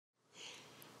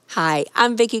Hi,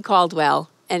 I'm Vicki Caldwell,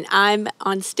 and I'm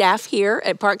on staff here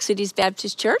at Park Cities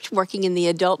Baptist Church working in the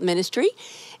adult ministry.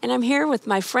 And I'm here with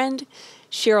my friend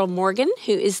Cheryl Morgan,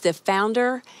 who is the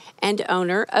founder and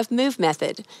owner of Move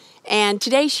Method. And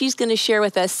today she's going to share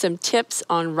with us some tips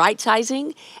on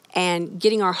right-sizing and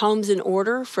getting our homes in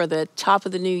order for the top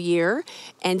of the new year.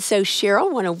 And so, Cheryl,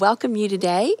 I want to welcome you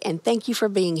today and thank you for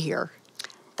being here.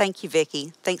 Thank you,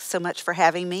 Vicki. Thanks so much for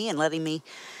having me and letting me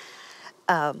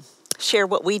share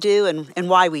what we do and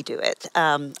why we do it.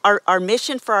 Our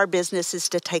mission for our business is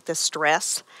to take the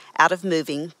stress out of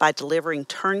moving by delivering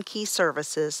turnkey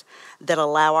services that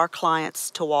allow our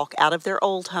clients to walk out of their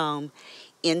old home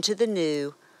into the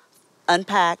new,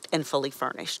 unpacked and fully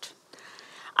furnished.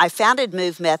 I founded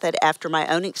Move Method after my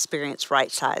own experience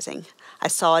right-sizing. I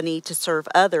saw a need to serve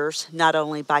others not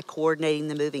only by coordinating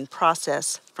the moving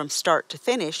process from start to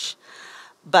finish,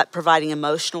 but providing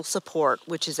emotional support,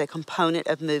 which is a component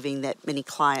of moving that many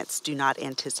clients do not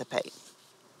anticipate.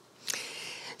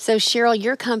 So, Cheryl,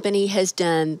 your company has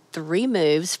done 3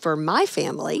 moves for my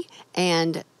family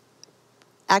and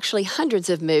actually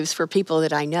hundreds of moves for people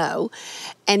that I know.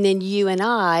 And then you and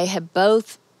I have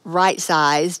both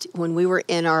right-sized when we were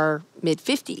in our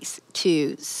mid-50s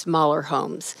to smaller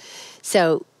homes.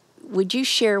 So would you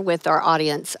share with our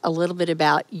audience a little bit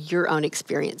about your own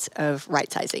experience of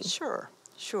right-sizing? Sure.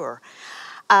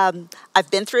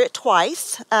 I've been through it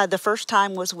twice. The first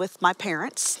time was with my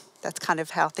parents. That's kind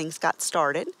of how things got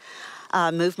started.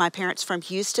 Moved my parents from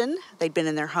Houston. They'd been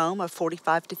in their home of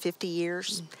 45 to 50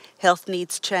 years. Health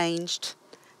needs changed.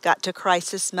 Got to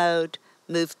crisis mode.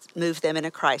 Moved them in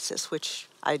a crisis, which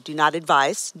I do not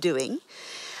advise doing.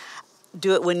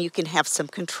 Do it when you can have some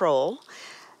control.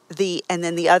 And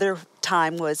then the other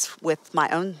time was with my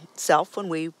own self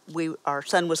when our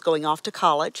son was going off to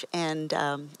college and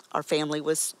our family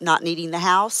was not needing the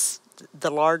house,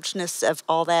 the largeness of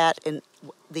all that and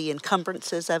the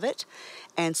encumbrances of it.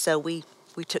 And so we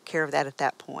took care of that at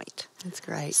that point. That's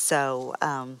great. So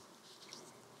that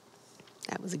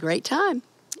was a great time.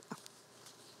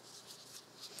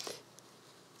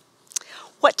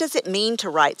 What does it mean to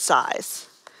right size?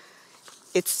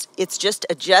 It's just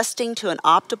adjusting to an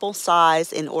optimal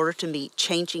size in order to meet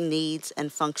changing needs and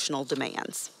functional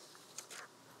demands.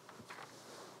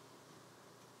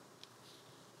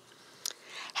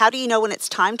 How do you know when it's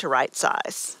time to right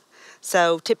size?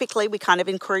 So typically we kind of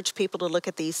encourage people to look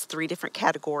at these 3 different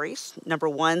categories. Number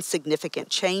 1, significant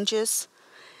changes.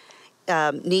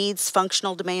 Needs,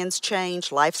 functional demands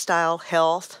change, lifestyle,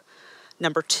 health.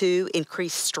 Number 2,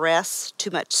 increased stress,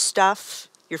 too much stuff,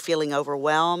 you're feeling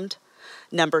overwhelmed.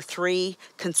 Number 3,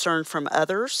 concern from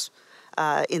others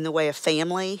in the way of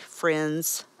family,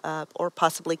 friends, or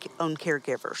possibly own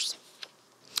caregivers.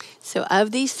 So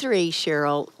of these 3,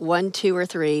 Cheryl, 1, 2, or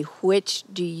 3, which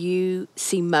do you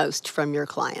see most from your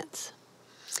clients?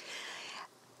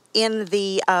 In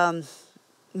the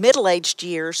middle-aged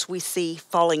years, we see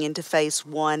falling into phase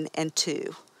 1 and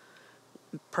 2.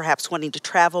 Perhaps wanting to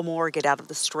travel more, get out of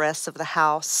the stress of the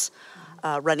house,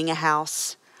 running a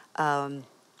house.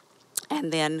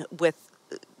 And then with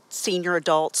senior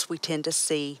adults, we tend to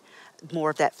see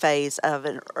more of that phase of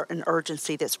an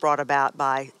urgency that's brought about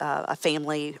by a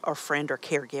family or friend or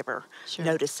caregiver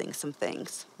noticing some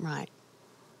things. Right.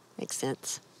 Makes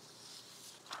sense.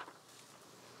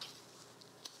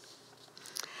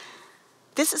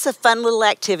 This is a fun little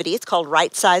activity. It's called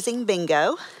Rightsizing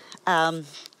Bingo.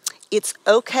 It's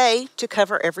okay to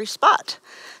cover every spot.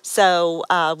 So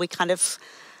we kind of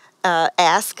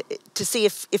ask to see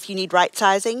if you need right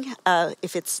sizing,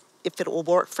 if it will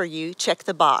work for you. Check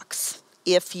the box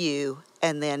if you,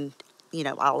 and then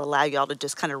I'll allow y'all to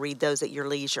just kind of read those at your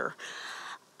leisure.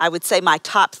 I would say my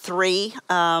top 3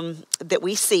 that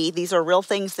we see, these are real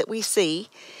things that we see,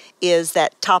 is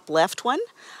that top left one.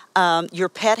 Your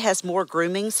pet has more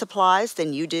grooming supplies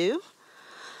than you do.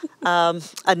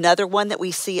 Another one that we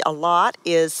see a lot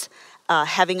is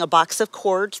having a box of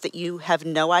cords that you have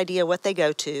no idea what they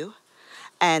go to.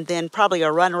 And then probably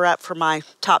a runner-up for my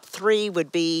top 3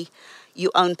 would be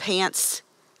you own pants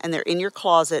and they're in your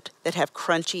closet that have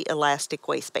crunchy elastic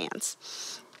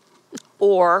waistbands.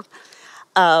 Or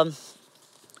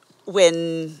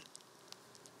when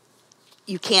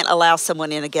you can't allow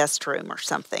someone in a guest room or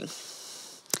something.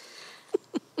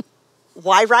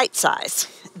 Why right size?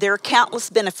 There are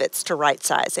countless benefits to right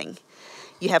sizing.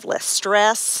 You have less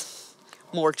stress,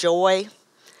 more joy.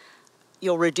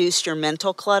 You'll reduce your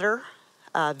mental clutter.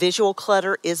 Visual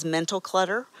clutter is mental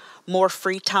clutter. More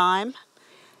free time.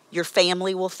 Your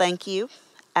family will thank you.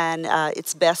 And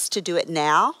it's best to do it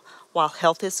now while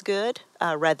health is good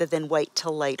rather than wait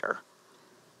till later.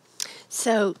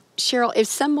 So, Cheryl, if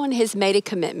someone has made a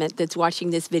commitment that's watching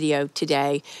this video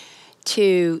today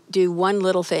to do one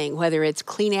little thing, whether it's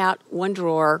clean out one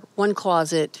drawer, one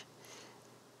closet,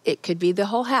 it could be the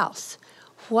whole house,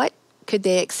 what could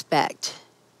they expect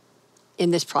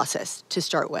in this process to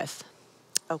start with?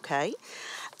 Okay,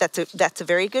 that's a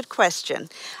very good question.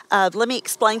 Let me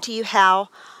explain to you how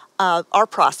our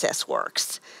process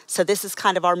works. So this is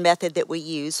kind of our method that we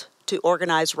use to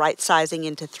organize right-sizing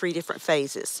into 3 different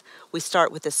phases. We start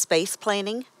with the space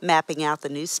planning, mapping out the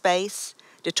new space,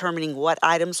 determining what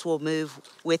items will move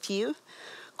with you,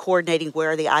 coordinating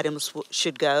where the items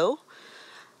should go.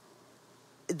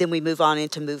 Then we move on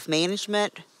into move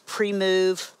management,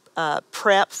 pre-move,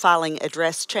 prep, filing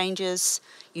address changes,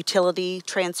 utility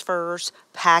transfers,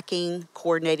 packing,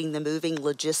 coordinating the moving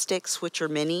logistics, which are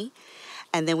many.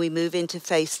 And then we move into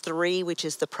phase 3, which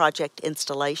is the project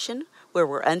installation, where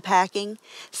we're unpacking,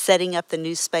 setting up the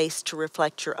new space to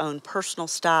reflect your own personal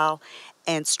style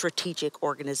and strategic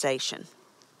organization.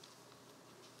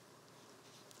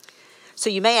 So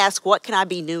you may ask, what can I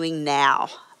be doing now?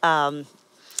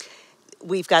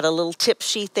 We've got a little tip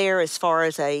sheet there as far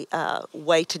as a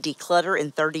way to declutter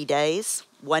in 30 days,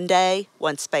 1 day,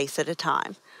 1 space at a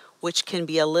time, which can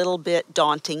be a little bit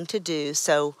daunting to do,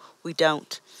 so we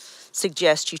don't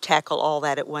suggest you tackle all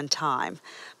that at one time.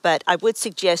 But I would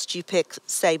suggest you pick,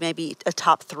 say, maybe a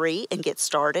top 3 and get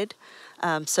started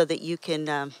so that you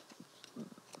can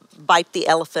bite the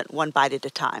elephant one bite at a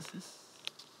time.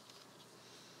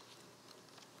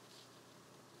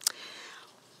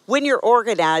 When you're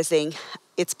organizing,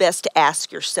 it's best to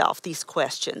ask yourself these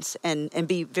questions and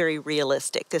be very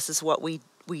realistic. This is what we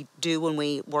do when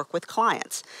we work with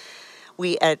clients.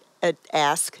 We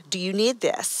ask, do you need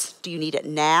this? Do you need it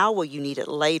now? Will you need it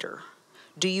later?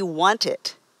 Do you want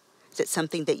it? Is it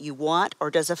something that you want, or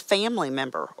does a family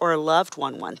member or a loved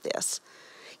one want this?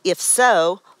 If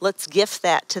so, let's gift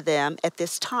that to them at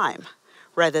this time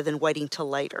rather than waiting till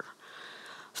later.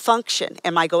 Function,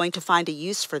 am I going to find a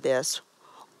use for this,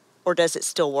 or does it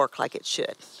still work like it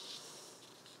should?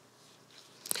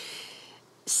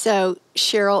 So,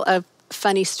 Cheryl, a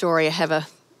funny story. I have a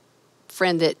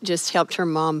friend that just helped her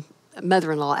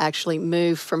mother-in-law actually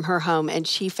move from her home, and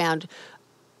she found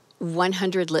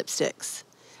 100 lipsticks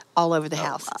all over the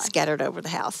house, scattered over the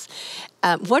house.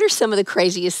 What are some of the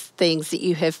craziest things that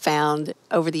you have found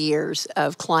over the years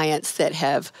of clients that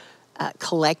have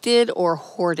collected or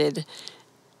hoarded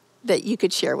that you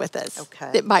could share with us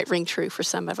that might ring true for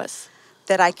some of us?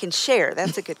 That I can share.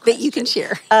 That's a good question. That you can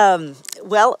share.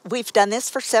 Well, we've done this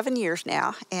for 7 years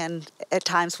now, and at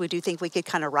times we do think we could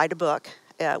kind of write a book.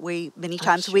 Many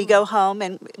times we go home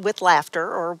and with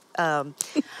laughter,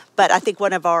 but I think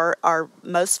one of our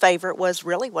most favorite was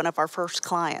really one of our first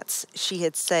clients. She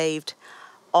had saved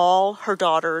all her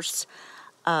daughter's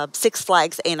Six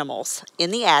Flags animals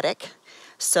in the attic.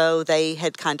 So they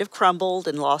had kind of crumbled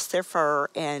and lost their fur,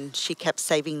 and she kept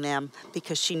saving them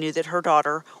because she knew that her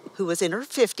daughter, who was in her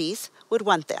 50s, would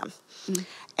want them. Mm.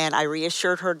 And I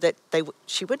reassured her that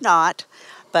she would not.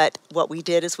 But what we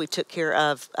did is we took care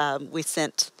of,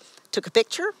 took a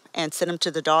picture and sent them to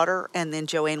the daughter, and then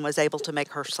Joanne was able to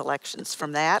make her selections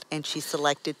from that, and she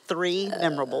selected 3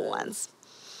 memorable ones.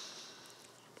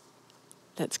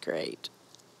 That's great.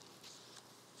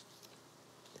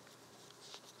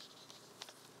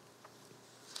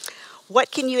 What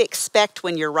can you expect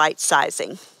when you're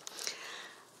right-sizing?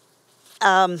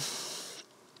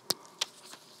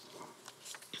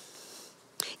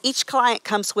 Each client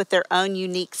comes with their own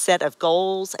unique set of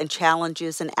goals and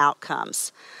challenges and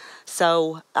outcomes.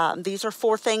 So these are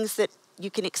 4 things that you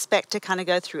can expect to kind of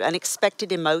go through.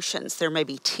 Unexpected emotions. There may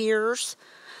be tears.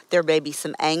 There may be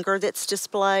some anger that's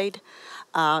displayed.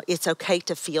 It's okay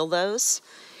to feel those.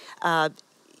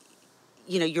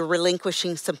 You're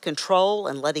relinquishing some control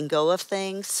and letting go of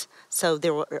things. So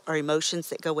there are emotions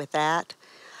that go with that.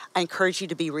 I encourage you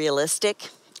to be realistic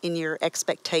in your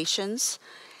expectations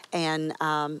and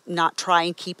not try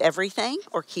and keep everything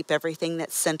or keep everything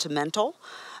that's sentimental.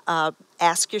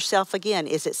 Ask yourself again,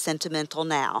 is it sentimental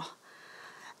now?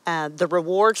 The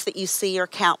rewards that you see are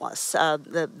countless.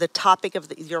 The topic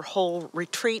of your whole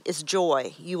retreat is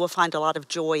joy. You will find a lot of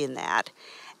joy in that.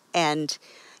 And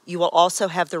you will also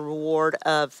have the reward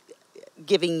of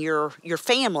giving your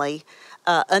family,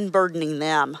 unburdening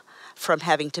them from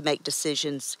having to make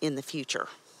decisions in the future.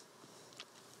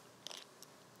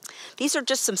 These are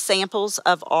just some samples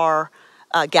of our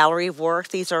gallery of work.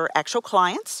 These are actual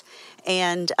clients,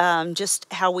 and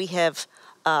just how we have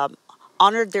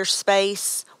honored their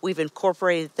space. We've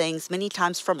incorporated things many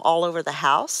times from all over the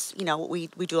house. You know, we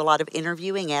do a lot of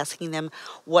interviewing, asking them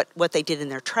what they did in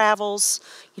their travels,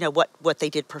 you know, what they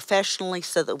did professionally,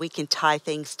 so that we can tie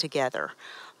things together.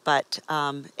 But,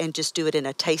 and just do it in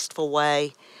a tasteful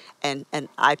way and an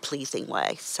eye-pleasing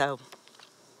way. So.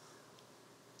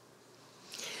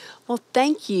 Well,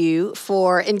 thank you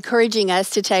for encouraging us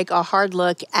to take a hard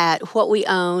look at what we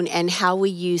own and how we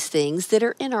use things that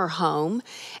are in our home.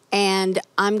 And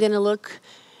we're going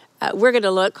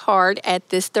to look hard at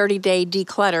this 30-day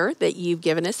declutter that you've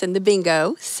given us in the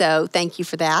bingo. So thank you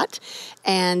for that.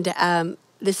 And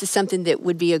this is something that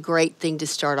would be a great thing to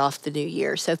start off the new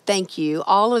year. So thank you.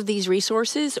 All of these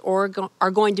resources are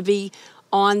going to be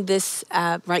on this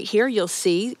right here. You'll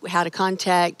see how to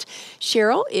contact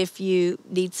Cheryl if you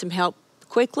need some help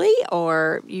quickly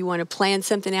or you want to plan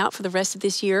something out for the rest of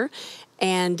this year.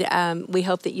 And we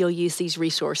hope that you'll use these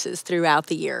resources throughout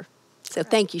the year. So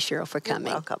thank you, Cheryl, for coming.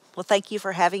 You're welcome. Well, thank you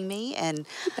for having me. And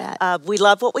You bet. we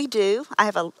love what we do. I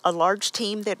have a large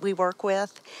team that we work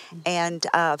with. And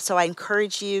so I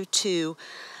encourage you to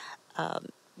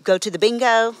go to the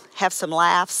bingo, have some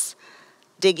laughs,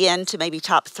 dig into maybe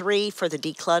top 3 for the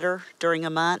declutter during a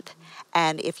month.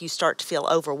 And if you start to feel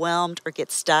overwhelmed or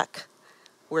get stuck,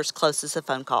 we're as close as a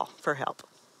phone call for help.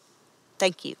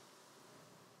 Thank you.